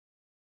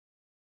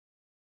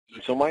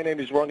So my name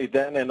is Ronnie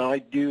and I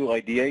do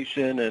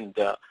ideation and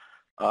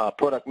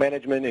product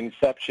management and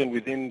inception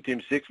within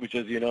Team 6, which,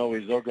 as you know,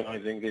 is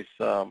organizing this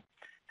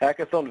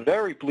hackathon.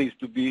 Very pleased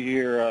to be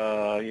here,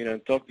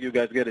 and talk to you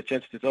guys, get a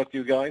chance to talk to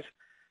you guys.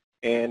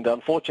 And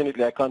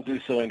unfortunately, I can't do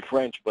so in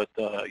French, but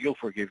you'll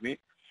forgive me.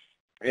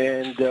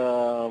 And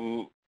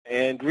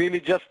really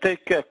just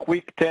take a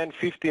quick 10,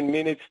 15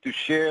 minutes to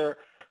share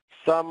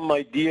some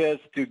ideas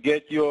to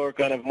get your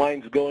kind of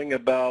minds going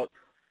about,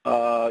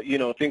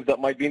 things that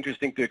might be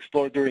interesting to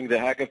explore during the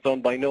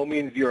hackathon. By no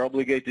means you're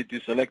obligated to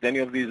select any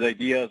of these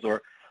ideas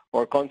or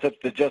concepts.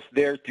 They're just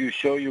there to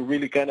show you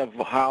really kind of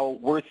how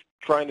we're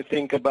trying to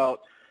think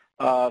about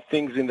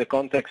things in the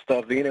context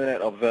of the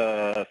Internet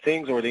of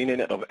Things, or the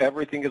Internet of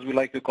Everything, as we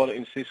like to call it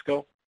in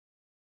Cisco.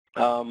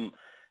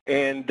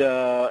 And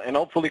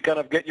hopefully kind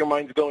of get your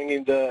minds going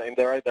in the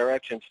right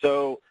direction.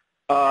 So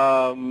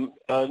I'm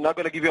not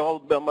going to give you all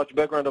much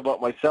background about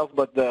myself,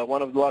 but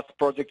one of the last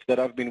projects that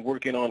I've been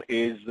working on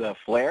is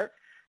Flare,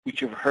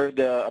 which you've heard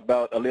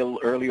about a little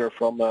earlier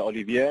from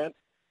Olivier,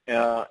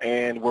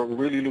 and we're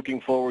really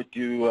looking forward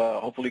to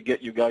hopefully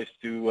get you guys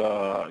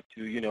to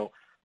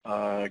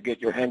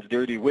get your hands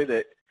dirty with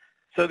it.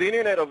 So the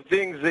Internet of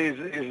Things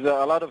is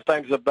a lot of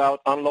times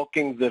about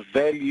unlocking the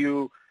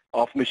value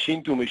of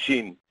machine to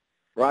machine.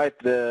 Right,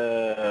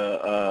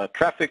 the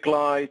traffic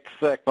lights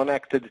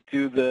connected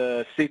to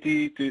the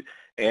city,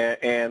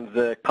 and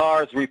the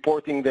cars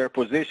reporting their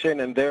position,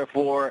 and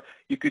therefore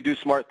you could do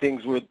smart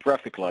things with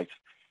traffic lights.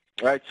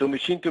 Right, so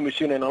machine to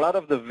machine, and a lot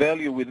of the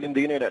value within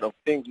the Internet of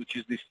Things, which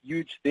is this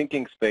huge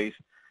thinking space,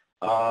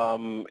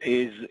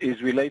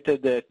 is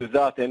related to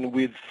that. And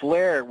with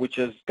Flare, which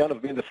has kind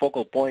of been the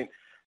focal point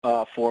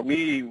for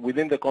me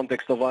within the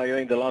context of IO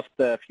in the last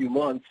few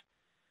months.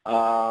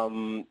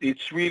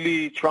 It's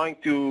really trying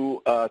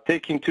to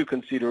take into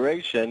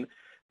consideration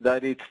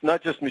that it's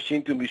not just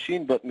machine to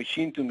machine, but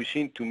machine to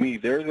machine to me.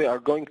 There are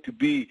going to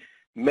be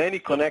many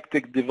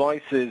connected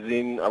devices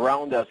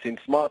around us in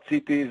smart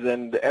cities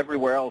and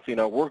everywhere else in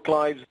our work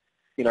lives,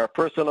 in our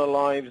personal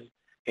lives,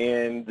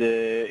 and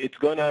it's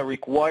going to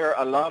require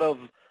a lot of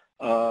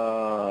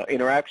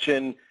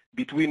interaction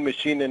between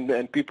machine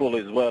and people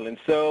as well. And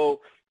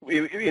so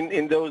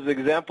in those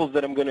examples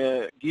that I'm going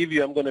to give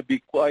you, I'm going to be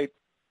quite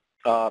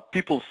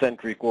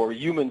people-centric or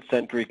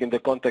human-centric in the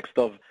context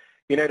of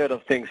Internet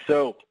of Things.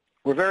 So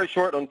we're very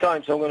short on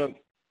time, so I'm going to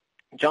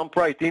jump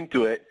right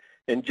into it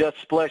and just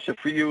splash a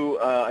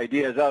few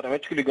ideas out. I'm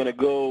actually going to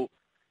go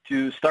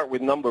to start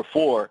with number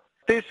 4.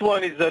 This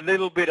one is a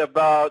little bit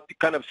about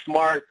kind of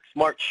smart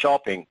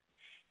shopping,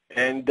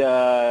 and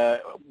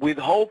with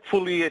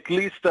hopefully at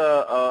least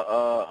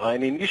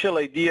an initial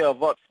idea of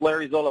what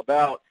Flare is all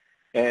about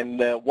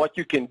and what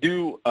you can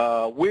do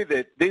with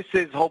it. This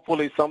is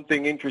hopefully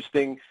something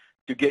interesting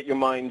to get your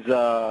minds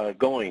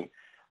going.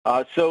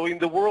 So in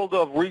the world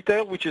of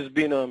retail, which has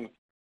been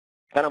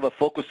kind of a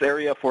focus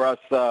area for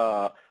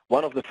us,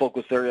 one of the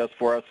focus areas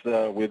for us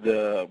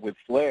with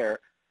Flare,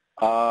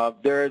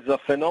 there's a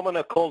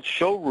phenomena called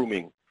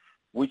showrooming,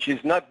 which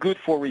is not good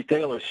for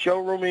retailers.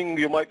 Showrooming,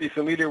 you might be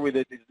familiar with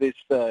it, is this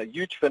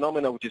huge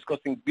phenomena which is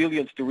costing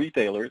billions to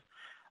retailers,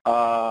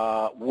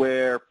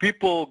 where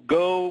people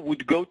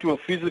would go to a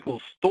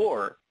physical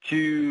store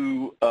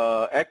to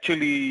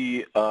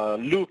actually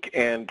look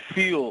and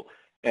feel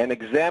and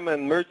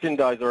examine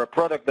merchandise or a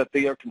product that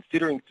they are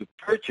considering to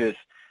purchase,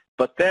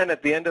 but then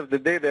at the end of the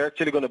day they're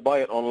actually going to buy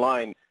it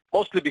online,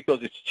 mostly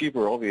because it's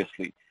cheaper,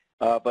 obviously.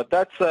 But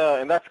that's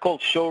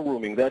called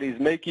showrooming. That is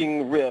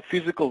making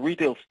physical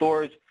retail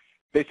stores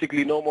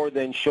basically no more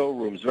than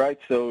showrooms, right?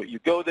 So you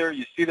go there,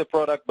 you see the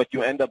product, but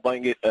you end up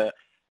buying it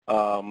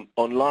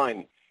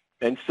online.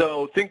 And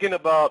so thinking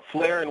about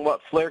Flare and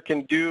what Flare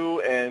can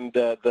do, and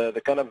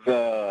the kind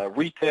of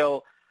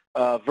retail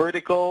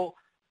vertical,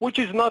 which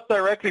is not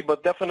directly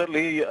but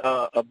definitely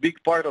a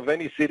big part of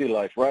any city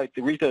life, right?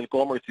 The retail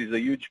commerce is a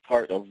huge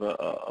part of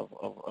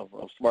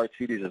smart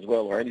cities as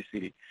well, or any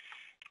city.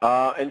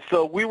 And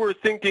so we were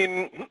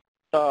thinking,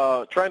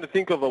 trying to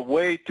think of a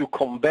way to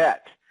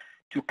combat,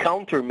 to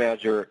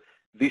countermeasure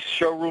this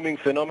showrooming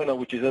phenomena,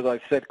 which is, as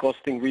I said,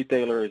 costing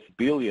retailers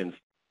billions.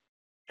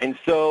 And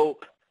so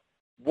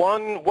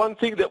one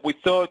thing that we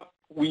thought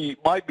we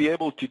might be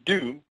able to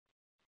do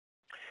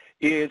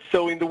is,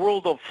 so in the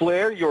world of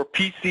Flare, your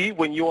PC,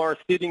 when you are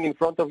sitting in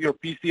front of your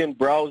PC and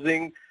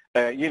browsing,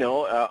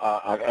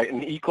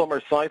 an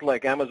e-commerce site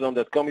like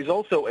Amazon.com is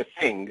also a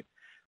thing,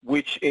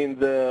 which in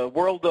the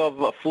world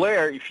of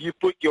Flare, if you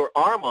put your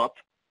arm up,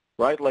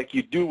 right, like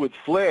you do with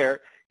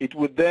Flare, it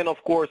would then,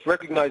 of course,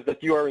 recognize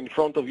that you are in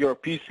front of your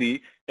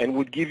PC and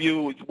would give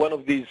you one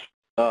of these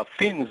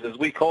fins, as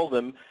we call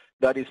them,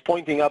 that is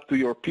pointing up to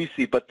your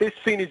PC. But this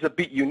fin is a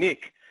bit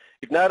unique.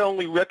 It not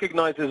only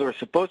recognizes, or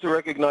supposed to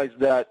recognize,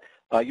 that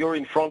you're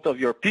in front of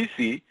your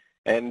PC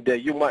and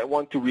you might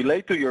want to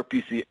relate to your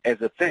PC as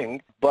a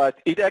thing, but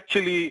it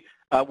actually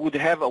would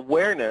have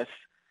awareness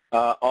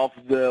of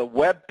the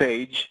web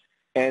page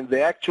and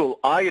the actual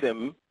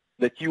item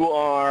that you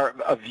are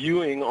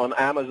viewing on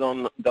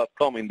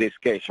Amazon.com in this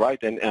case,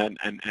 right, and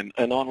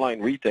an online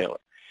retailer.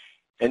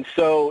 And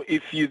so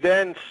if you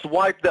then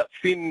swipe that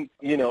pin,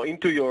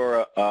 into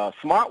your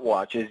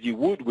smartwatch as you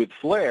would with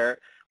Flare,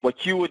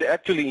 what you would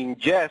actually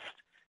ingest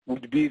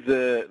would be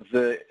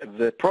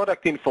the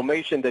product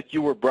information that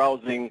you were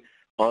browsing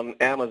on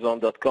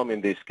Amazon.com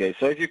in this case.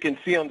 So as you can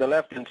see on the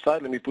left-hand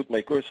side, let me put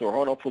my cursor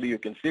on, hopefully you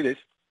can see this.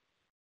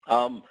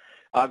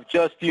 I've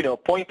just,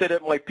 pointed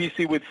at my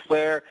PC with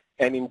Flare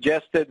and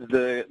ingested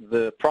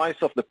the price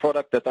of the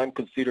product that I'm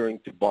considering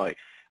to buy.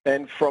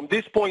 And from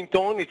this point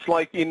on, it's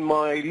like in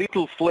my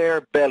little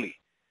Flare belly,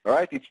 all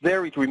right? It's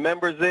there, it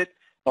remembers it,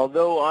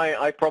 although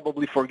I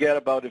probably forget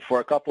about it for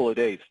a couple of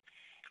days,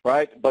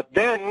 right? But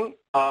then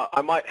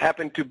I might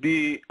happen to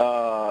be,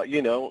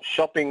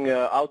 shopping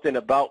out and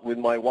about with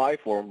my wife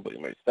or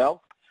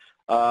myself,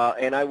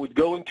 and I would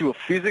go into a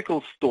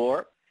physical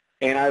store,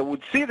 and I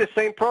would see the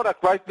same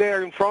product right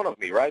there in front of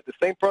me, right? The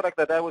same product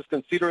that I was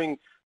considering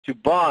to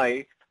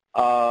buy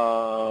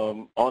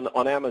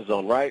on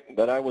Amazon, right,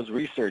 that I was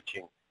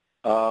researching.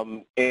 I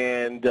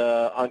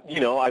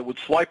would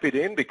swipe it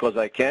in because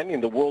I can.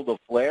 In the world of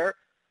Flare,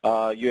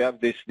 you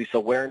have this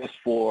awareness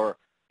for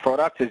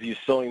products, as you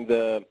saw in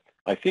the,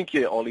 I think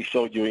Oli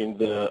showed you in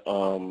the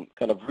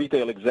kind of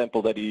retail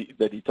example that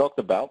he talked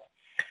about.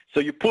 So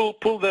you pull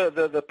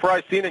the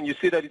price in, and you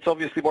see that it's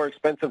obviously more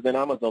expensive than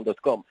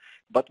Amazon.com.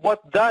 But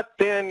what that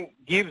then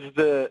gives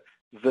the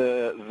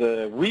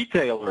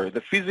retailer,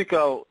 the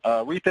physical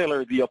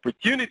retailer, the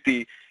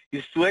opportunity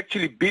is to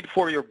actually bid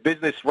for your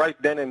business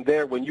right then and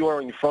there when you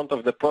are in front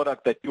of the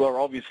product that you are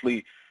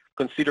obviously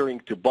considering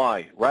to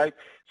buy, right?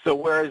 So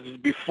whereas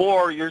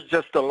before you're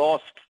just a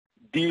lost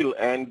deal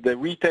and the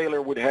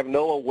retailer would have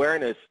no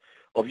awareness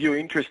of you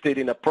interested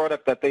in a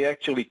product that they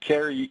actually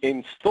carry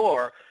in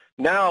store,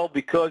 now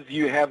because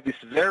you have this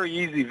very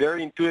easy,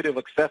 very intuitive,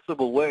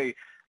 accessible way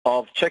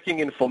of checking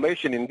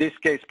information, in this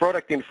case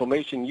product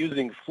information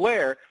using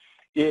Flare,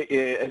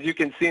 as you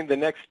can see in the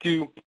next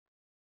two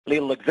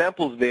little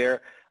examples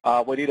there,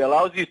 what it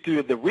allows you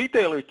to, the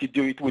retailer to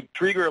do, it would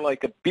trigger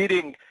like a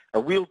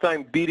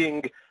real-time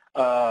bidding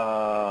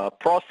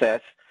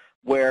process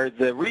where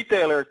the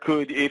retailer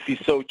could, if he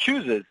so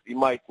chooses, he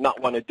might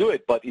not want to do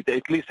it, but it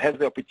at least has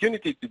the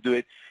opportunity to do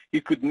it, he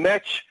could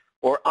match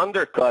or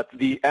undercut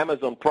the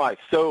Amazon price.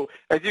 So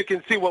as you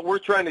can see, what we're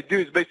trying to do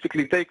is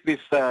basically take this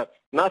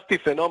nasty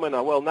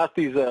phenomena. Well,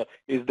 nasty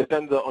is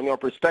depends on your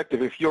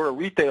perspective. If you're a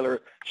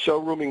retailer,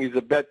 showrooming is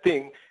a bad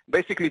thing.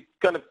 Basically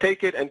kind of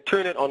take it and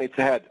turn it on its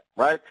head,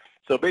 right?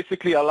 So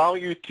basically allow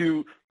you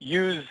to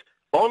use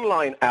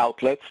online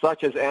outlets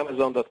such as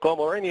Amazon.com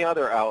or any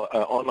other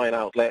online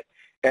outlet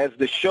as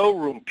the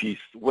showroom piece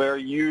where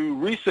you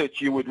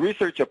would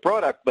research a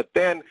product, but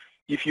then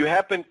if you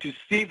happen to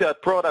see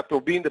that product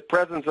or be in the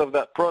presence of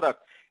that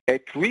product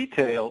at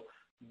retail,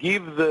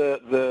 give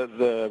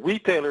the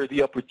retailer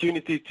the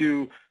opportunity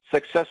to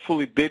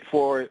successfully bid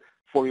for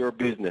your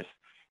business.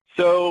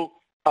 So,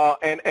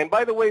 and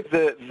by the way,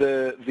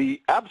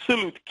 the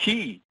absolute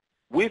key,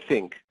 we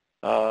think,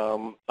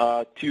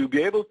 to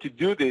be able to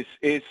do this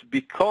is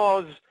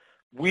because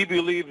we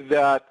believe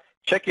that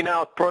checking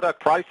out product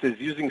prices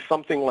using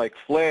something like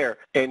Flare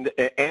and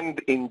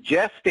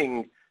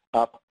ingesting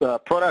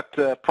product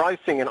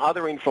pricing and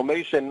other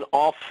information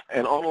off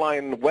an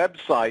online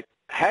website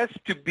has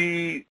to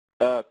be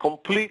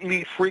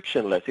completely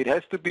frictionless. It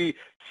has to be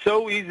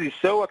so easy,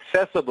 so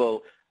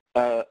accessible,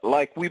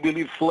 like we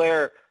believe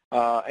Flare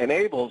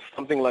enables,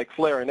 something like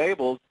Flare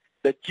enables,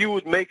 that you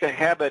would make a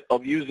habit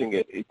of using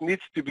it. It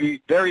needs to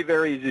be very,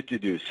 very easy to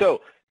do.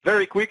 So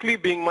very quickly,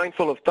 being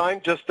mindful of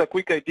time, just a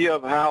quick idea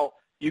of how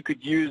you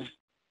could use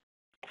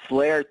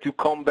Flare to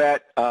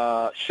combat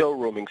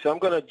showrooming. So I'm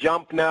going to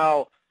jump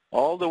now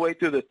all the way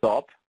to the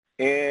top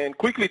and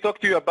quickly talk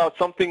to you about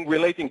something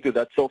relating to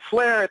that. So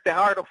Flare, at the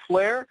heart of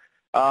Flare,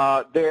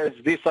 there's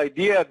this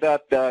idea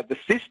that the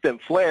system,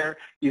 Flare,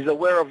 is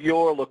aware of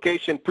your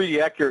location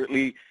pretty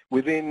accurately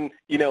within,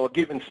 a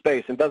given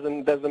space. And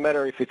doesn't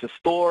matter if it's a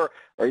store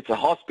or it's a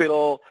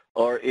hospital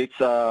or it's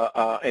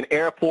an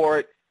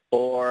airport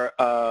or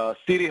a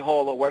city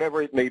hall or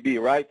whatever it may be,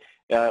 right?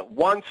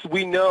 Once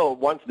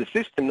the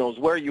system knows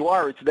where you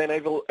are, it's then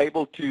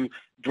able to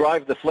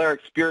drive the Flare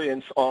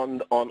experience on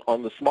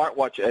the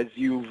smartwatch as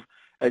you've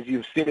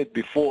seen it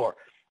before.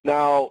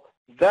 Now,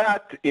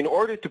 that in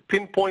order to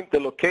pinpoint the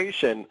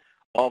location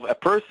of a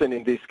person,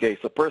 in this case,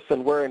 a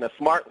person wearing a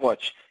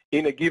smartwatch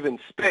in a given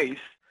space,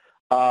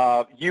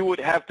 you would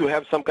have to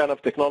have some kind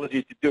of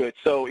technology to do it.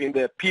 So in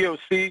the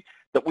POC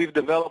that we've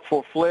developed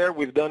for Flare,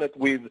 we've done it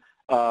with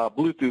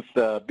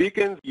Bluetooth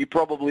beacons. You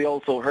probably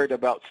also heard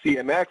about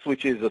CMX,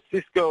 which is a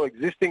Cisco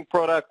existing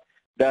product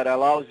that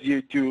allows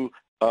you to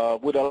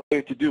would allow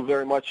you to do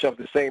very much of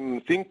the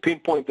same thing,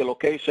 pinpoint the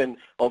location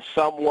of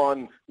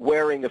someone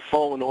wearing a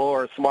phone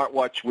or a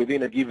smartwatch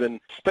within a given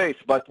space.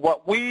 But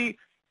what we,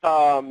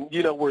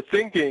 we're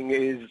thinking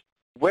is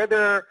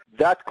whether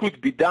that could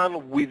be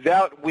done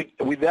without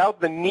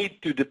the need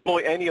to deploy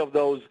any of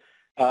those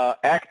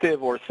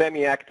active or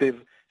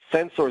semi-active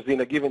sensors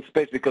in a given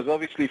space, because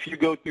obviously if you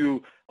go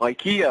to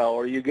IKEA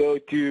or you go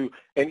to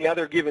any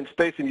other given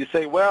space and you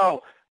say,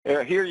 well,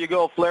 here you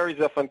go, Flare is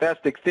a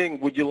fantastic thing.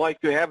 Would you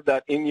like to have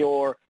that in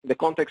the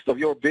context of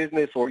your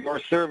business or your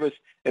service?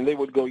 And they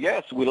would go,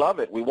 yes, we love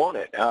it, we want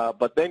it.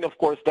 But then, of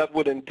course, that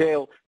would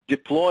entail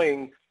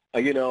deploying,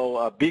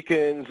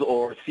 beacons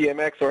or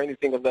CMX or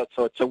anything of that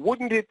sort. So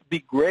wouldn't it be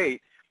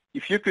great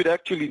if you could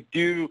actually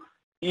do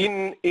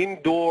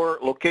indoor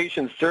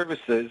location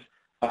services,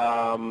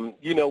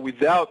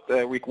 without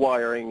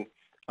requiring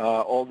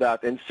all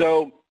that? And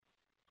so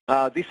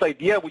this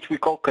idea, which we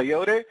call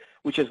Coyote,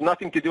 which has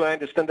nothing to do, I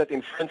understand that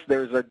in France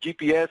there's a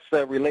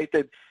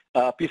GPS-related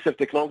piece of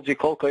technology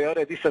called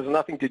Coyote. This has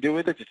nothing to do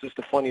with it. It's just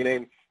a funny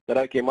name that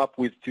I came up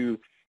with to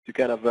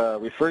kind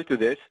of refer to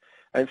this.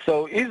 And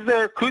so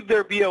could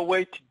there be a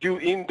way to do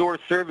indoor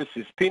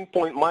services,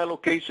 pinpoint my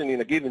location in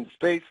a given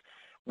space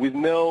with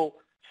no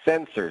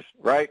sensors,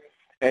 right?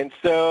 And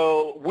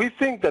so we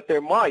think that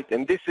there might,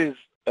 and this is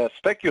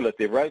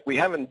speculative, right? We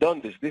haven't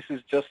done this. This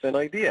is just an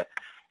idea.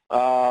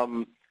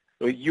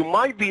 You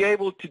might be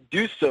able to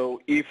do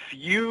so if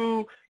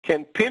you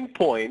can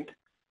pinpoint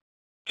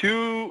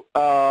two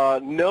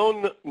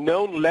known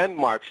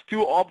landmarks,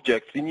 two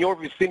objects in your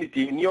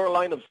vicinity, in your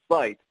line of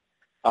sight,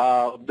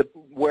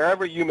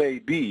 wherever you may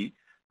be,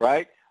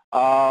 right?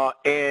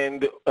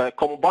 And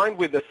combined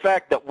with the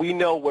fact that we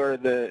know where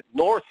the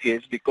north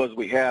is because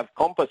we have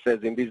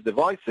compasses in these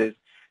devices,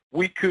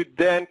 we could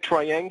then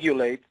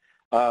triangulate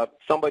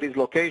somebody's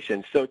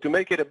location. So to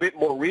make it a bit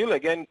more real,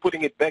 again,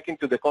 putting it back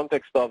into the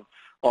context of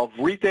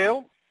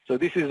retail. So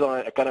this is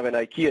kind of an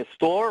IKEA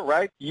store,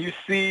 right? You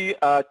see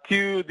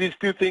these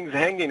two things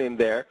hanging in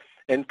there,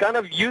 and kind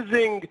of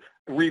using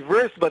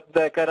reverse but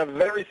kind of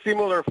very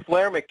similar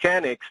flare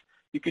mechanics,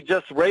 you could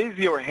just raise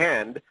your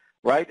hand,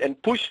 right,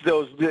 and push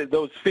those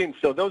fins.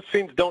 So those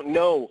fins don't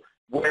know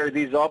where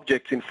these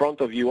objects in front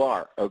of you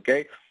are,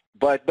 okay?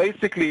 But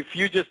basically, if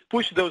you just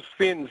push those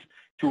fins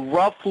to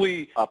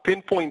roughly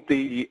pinpoint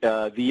the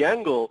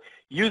angle,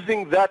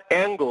 using that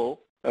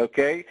angle,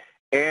 okay,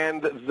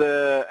 and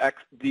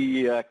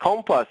the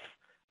compass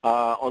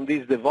on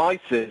these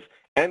devices,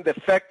 and the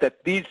fact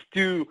that these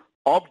two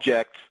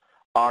objects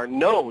are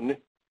known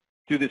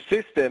to the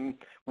system,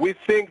 we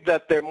think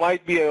that there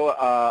might be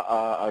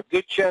a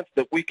good chance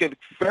that we can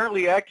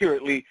fairly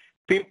accurately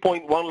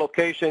pinpoint one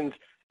location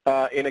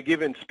in a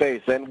given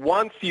space. And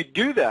once you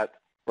do that,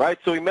 right,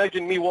 so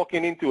imagine me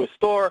walking into a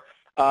store,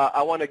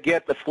 I want to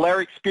get the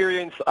flare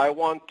experience,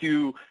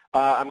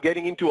 I'm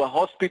getting into a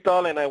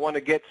hospital and I want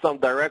to get some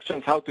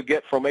directions how to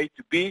get from A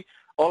to B.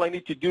 All I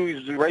need to do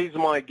is raise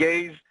my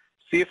gaze,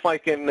 see if I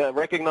can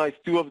recognize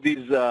two of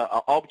these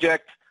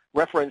objects,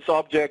 reference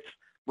objects,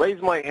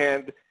 raise my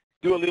hand,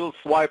 do a little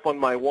swipe on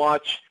my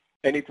watch,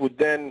 and it would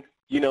then,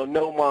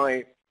 know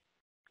my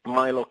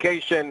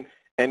location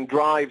and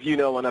drive,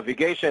 a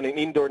navigation, an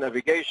indoor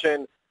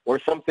navigation, or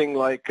something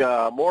like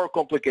more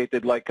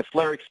complicated, like a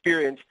flare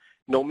experience,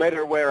 no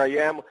matter where I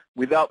am,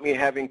 without me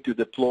having to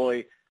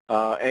deploy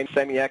and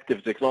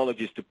semi-active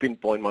technologies to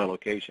pinpoint my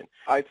location.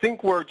 I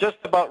think we're just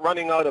about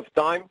running out of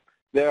time.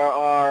 There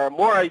are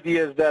more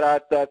ideas that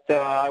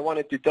I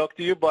wanted to talk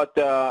to you, but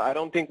I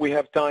don't think we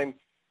have time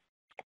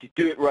to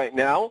do it right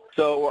now.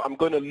 So I'm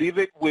going to leave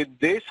it with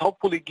this.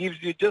 Hopefully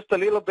gives you just a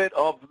little bit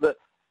of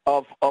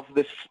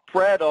the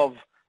spread of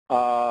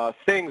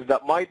things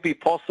that might be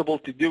possible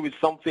to do with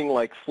something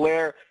like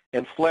flare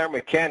and flare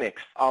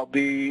mechanics. I'll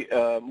be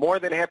more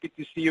than happy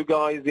to see you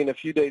guys in a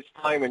few days'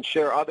 time and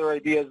share other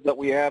ideas that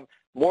we have.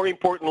 More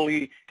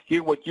importantly,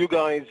 hear what you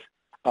guys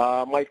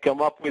might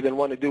come up with and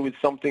want to do with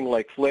something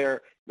like flare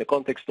in the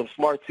context of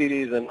smart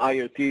cities and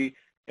IoT,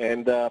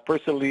 and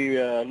personally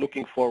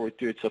looking forward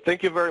to it. So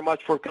thank you very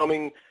much for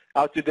coming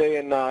out today,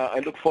 and I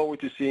look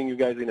forward to seeing you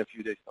guys in a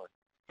few days' time.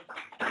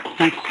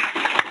 Thanks.